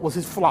Israel was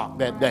his flock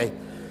that day.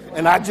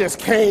 And I just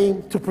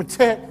came to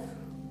protect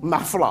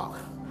my flock.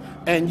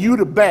 And you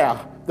the bear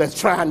that's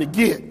trying to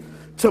get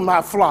to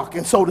my flock.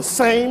 And so the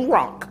same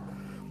rock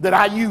that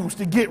I used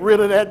to get rid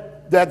of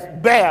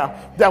that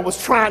bear that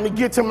was trying to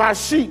get to my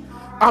sheep,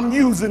 I'm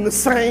using the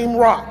same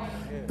rock.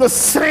 The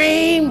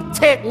same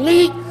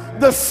technique,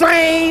 the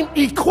same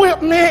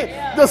equipment,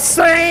 the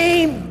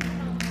same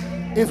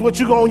is what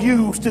you're going to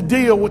use to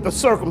deal with the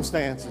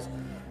circumstances.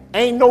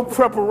 Ain't no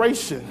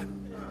preparation.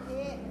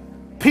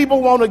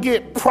 People want to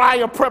get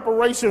prior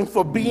preparation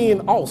for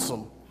being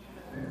awesome.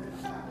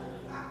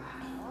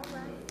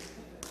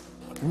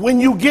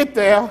 When you get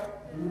there,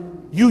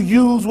 you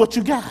use what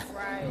you got.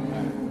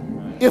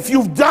 If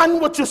you've done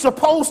what you're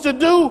supposed to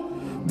do,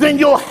 then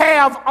you'll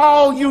have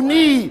all you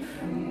need.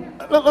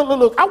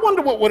 Look, I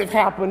wonder what would have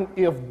happened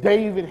if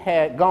David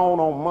had gone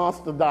on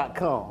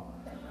monster.com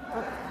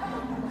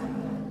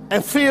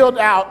and filled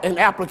out an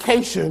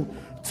application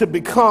to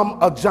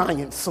become a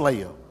giant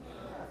slayer.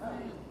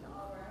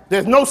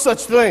 There's no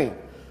such thing,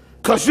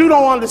 because you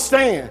don't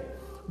understand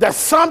that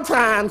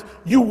sometimes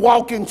you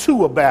walk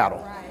into a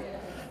battle.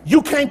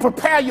 You can't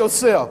prepare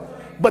yourself,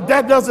 but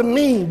that doesn't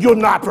mean you're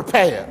not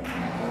prepared.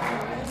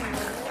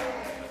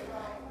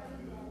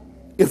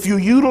 If you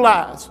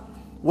utilize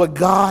what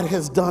God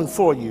has done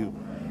for you,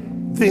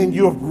 then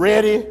you're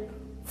ready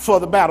for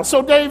the battle.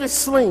 So David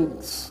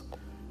slings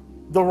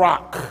the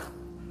rock.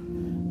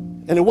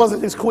 And it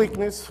wasn't his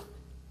quickness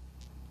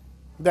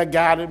that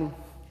got him.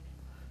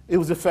 It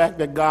was the fact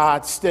that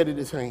God steadied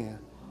his hand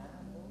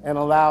and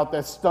allowed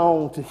that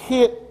stone to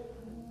hit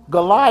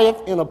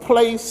Goliath in a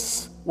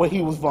place where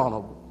he was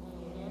vulnerable.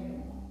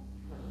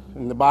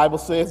 And the Bible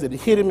says that it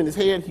hit him in his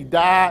head, he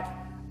died,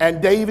 and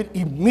David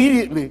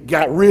immediately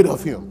got rid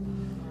of him.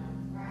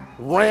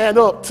 Ran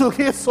up, took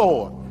his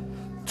sword,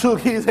 took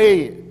his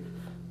head,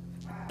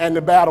 and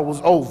the battle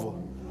was over.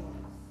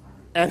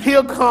 And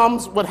here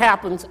comes what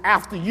happens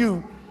after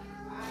you.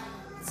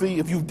 See,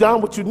 if you've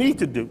done what you need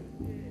to do,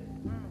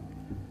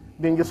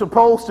 then you're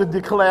supposed to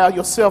declare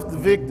yourself the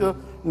victor.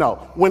 No,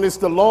 when it's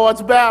the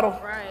Lord's battle,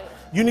 Right.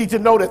 you need to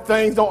know that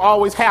things don't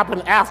always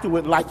happen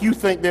afterward like you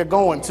think they're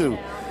going to.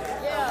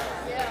 Yeah.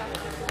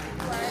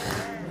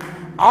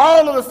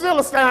 All of the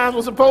Philistines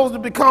were supposed to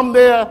become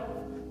their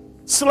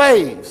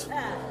slaves.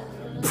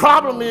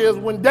 Problem is,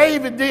 when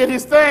David did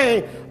his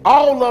thing,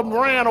 all of them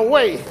ran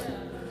away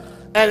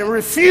and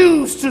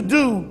refused to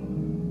do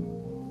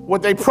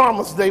what they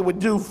promised they would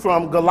do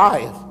from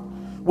Goliath,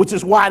 which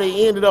is why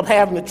they ended up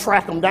having to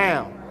track them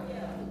down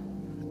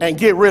and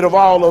get rid of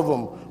all of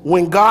them.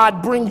 When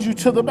God brings you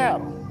to the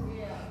battle,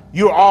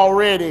 you're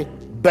already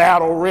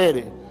battle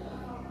ready.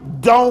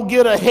 Don't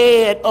get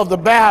ahead of the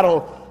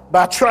battle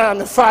by trying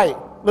to fight.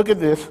 Look at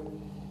this.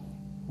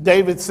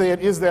 David said,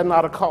 is there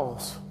not a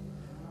cause?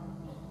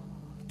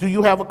 Do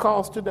you have a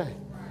cause today?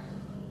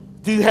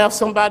 Do you have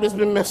somebody that's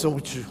been messing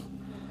with you?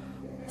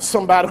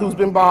 Somebody who's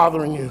been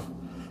bothering you?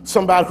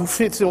 Somebody who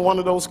fits in one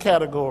of those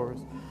categories?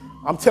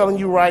 I'm telling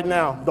you right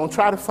now, don't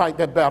try to fight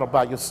that battle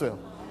by yourself.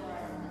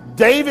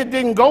 David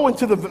didn't go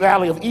into the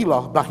valley of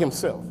Elah by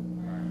himself.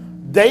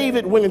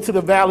 David went into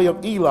the valley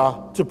of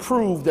Elah to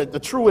prove that the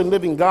true and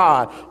living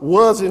God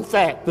was in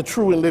fact the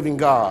true and living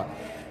God.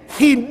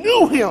 He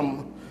knew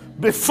him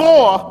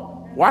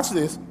before, watch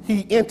this,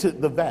 he entered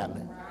the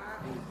valley.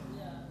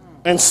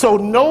 And so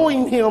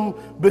knowing him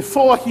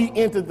before he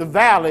entered the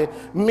valley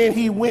meant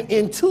he went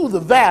into the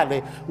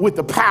valley with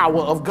the power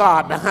of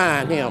God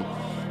behind him.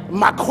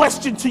 My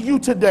question to you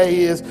today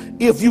is,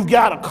 if you've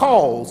got a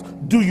cause,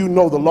 do you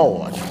know the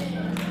Lord?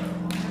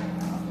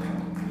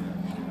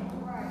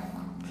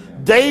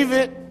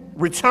 David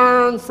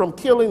returned from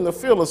killing the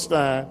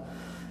Philistine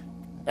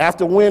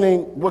after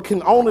winning what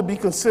can only be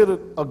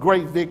considered a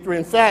great victory.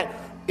 In fact,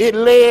 it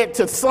led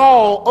to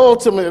Saul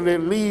ultimately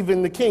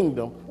leaving the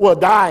kingdom, well,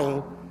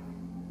 dying,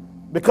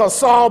 because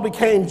Saul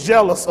became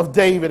jealous of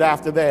David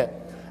after that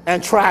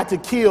and tried to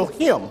kill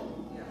him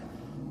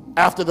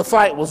after the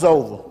fight was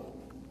over.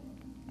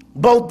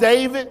 Both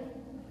David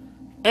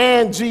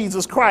and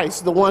Jesus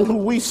Christ, the one who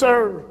we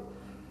serve,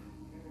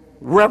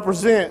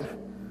 represent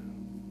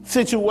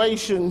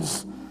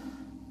situations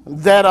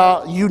that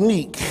are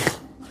unique.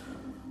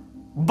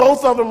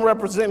 Both of them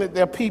represented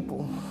their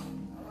people.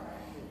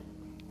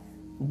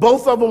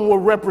 Both of them were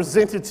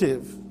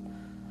representative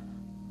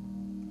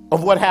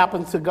of what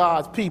happened to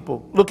God's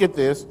people. Look at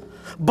this.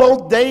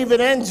 Both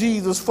David and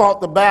Jesus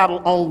fought the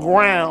battle on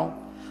ground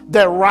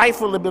that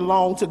rightfully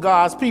belonged to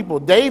God's people.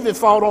 David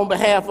fought on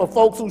behalf of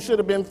folks who should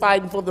have been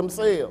fighting for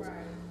themselves.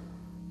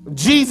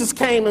 Jesus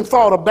came and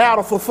fought a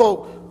battle for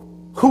folk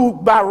who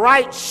by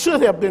right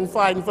should have been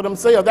fighting for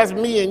themselves. That's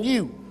me and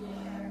you.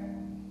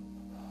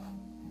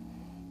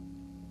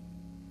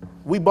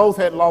 We both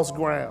had lost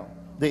ground.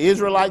 The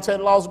Israelites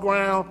had lost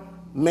ground.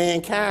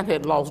 Mankind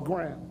had lost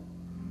ground.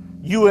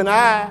 You and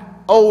I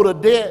owed a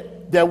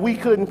debt that we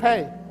couldn't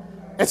pay.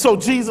 And so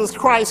Jesus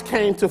Christ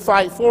came to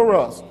fight for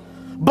us.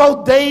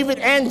 Both David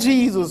and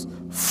Jesus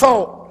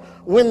fought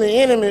when the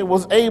enemy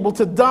was able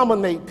to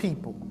dominate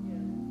people.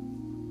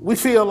 We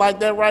feel like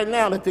that right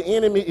now, that the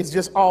enemy is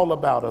just all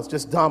about us,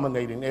 just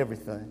dominating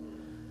everything.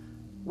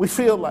 We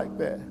feel like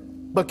that.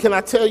 But can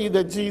I tell you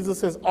that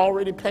Jesus has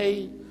already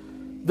paid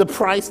the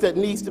price that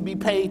needs to be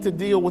paid to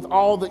deal with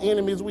all the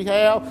enemies we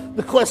have?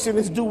 The question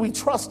is, do we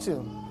trust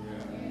him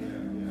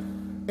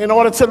in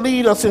order to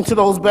lead us into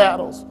those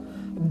battles?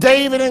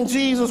 David and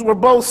Jesus were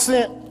both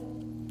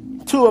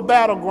sent to a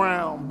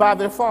battleground by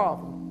their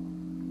father.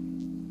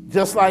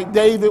 Just like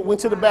David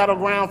went to the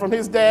battleground from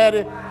his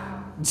daddy,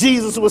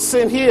 Jesus was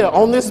sent here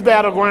on this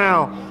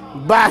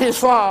battleground by his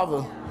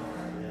father.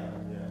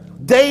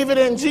 David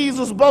and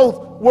Jesus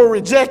both were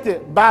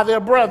rejected by their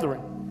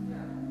brethren.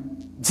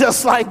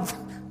 Just like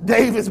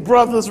David's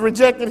brothers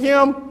rejected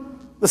him,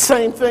 the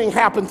same thing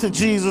happened to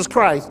Jesus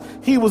Christ.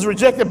 He was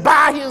rejected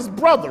by his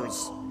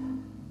brothers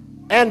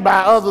and by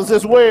others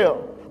as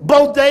well.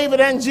 Both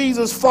David and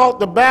Jesus fought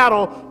the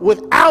battle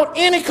without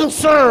any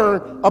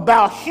concern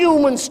about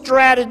human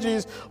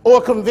strategies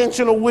or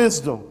conventional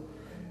wisdom.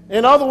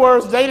 In other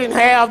words, they didn't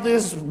have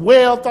this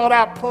well thought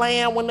out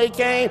plan when they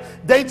came.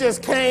 They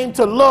just came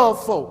to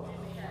love folk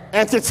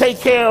and to take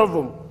care of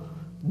them.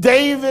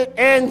 David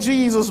and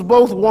Jesus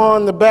both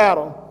won the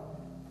battle.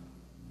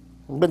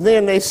 But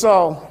then they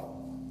saw,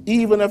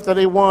 even after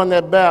they won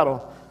that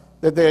battle,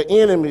 that their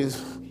enemies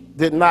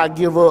did not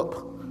give up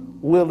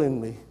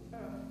willingly.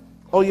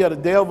 Oh yeah, the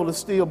devil is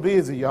still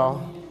busy,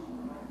 y'all.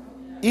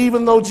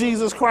 Even though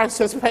Jesus Christ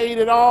has paid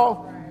it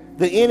all,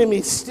 the enemy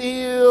is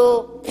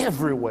still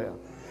everywhere.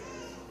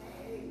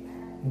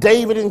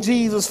 David and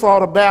Jesus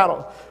fought a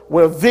battle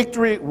where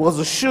victory was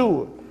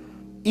assured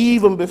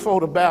even before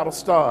the battle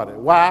started.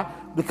 Why?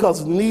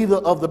 Because neither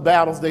of the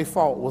battles they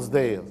fought was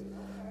theirs.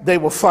 They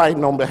were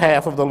fighting on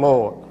behalf of the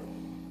Lord.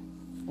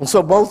 And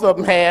so both of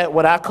them had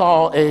what I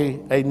call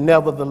a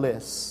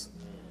nevertheless.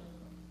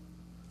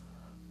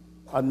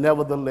 A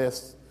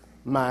nevertheless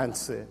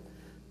mindset.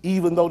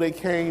 Even though they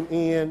came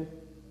in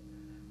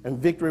and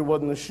victory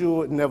wasn't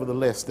assured,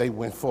 nevertheless they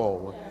went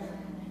forward.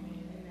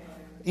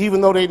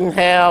 Even though they didn't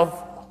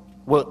have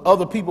what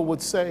other people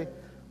would say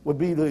would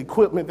be the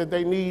equipment that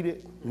they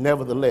needed.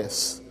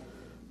 Nevertheless,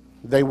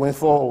 they went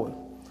forward.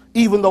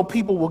 Even though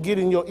people will get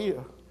in your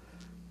ear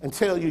and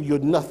tell you you're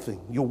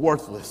nothing, you're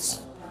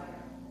worthless.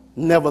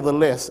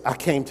 Nevertheless, I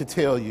came to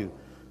tell you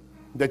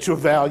that you're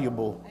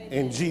valuable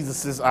in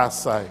Jesus'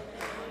 eyesight.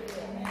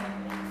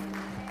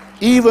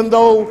 Even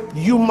though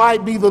you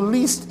might be the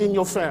least in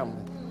your family,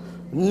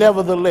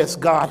 nevertheless,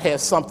 God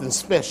has something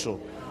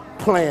special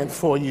planned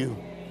for you.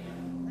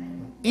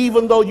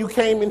 Even though you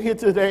came in here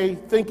today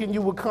thinking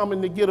you were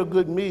coming to get a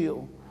good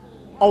meal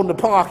on the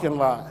parking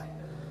lot,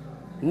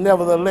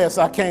 nevertheless,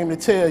 I came to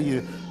tell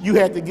you, you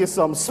had to get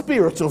some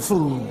spiritual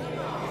food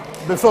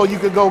before you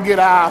could go get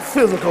our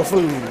physical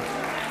food.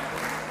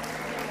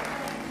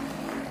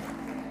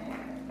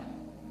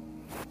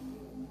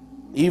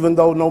 Even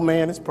though no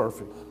man is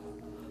perfect,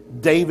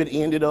 David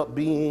ended up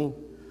being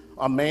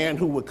a man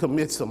who would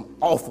commit some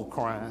awful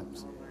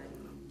crimes,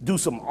 do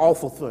some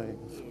awful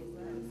things.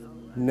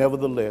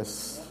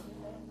 Nevertheless,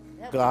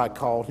 God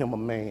called him a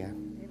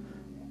man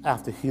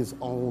after his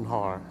own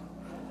heart.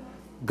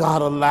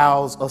 God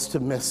allows us to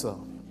mess up,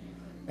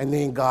 and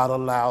then God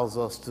allows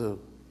us to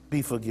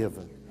be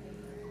forgiven.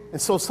 And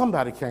so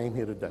somebody came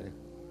here today,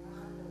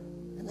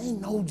 and they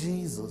know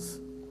Jesus,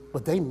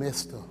 but they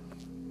messed up.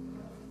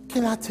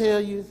 Can I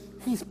tell you,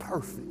 he's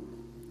perfect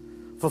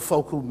for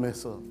folk who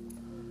mess up.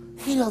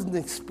 He doesn't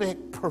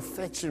expect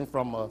perfection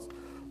from us,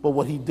 but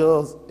what he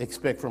does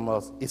expect from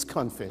us is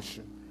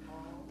confession.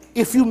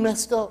 If you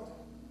messed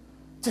up,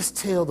 just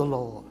tell the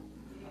Lord,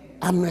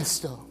 I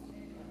messed up,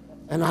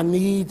 and I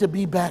need to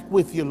be back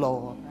with you,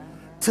 Lord.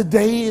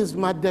 Today is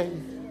my day.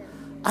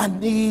 I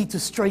need to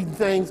straighten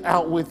things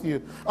out with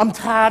you. I'm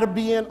tired of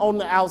being on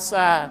the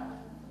outside.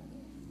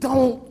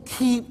 Don't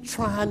keep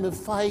trying to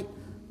fight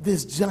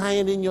this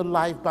giant in your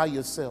life by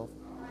yourself.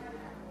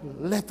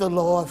 Let the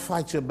Lord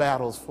fight your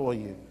battles for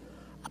you.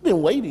 I've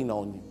been waiting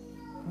on you.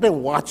 I've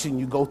been watching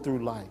you go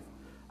through life.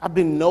 I've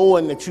been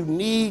knowing that you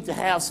need to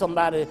have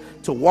somebody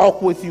to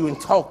walk with you and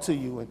talk to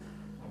you and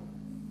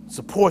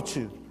support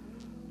you.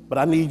 But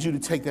I need you to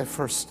take that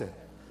first step.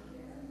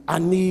 I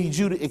need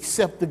you to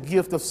accept the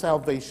gift of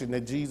salvation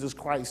that Jesus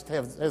Christ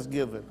has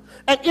given.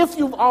 And if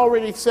you've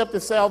already accepted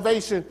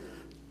salvation,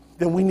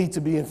 then we need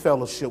to be in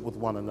fellowship with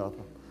one another.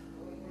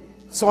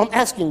 So I'm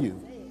asking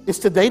you, is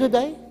today the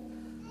day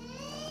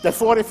that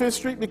 45th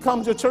Street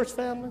becomes your church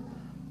family?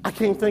 I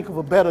can't think of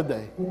a better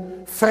day.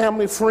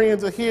 Family,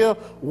 friends are here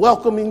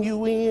welcoming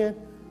you in.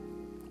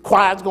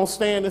 Choir's going to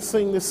stand and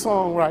sing this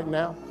song right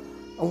now.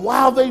 And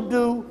while they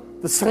do,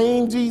 the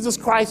same Jesus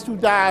Christ who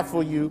died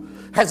for you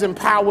has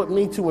empowered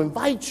me to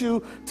invite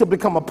you to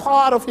become a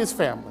part of his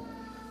family.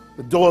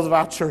 The doors of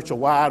our church are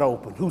wide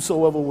open.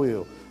 Whosoever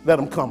will, let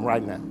them come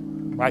right now.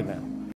 Right now.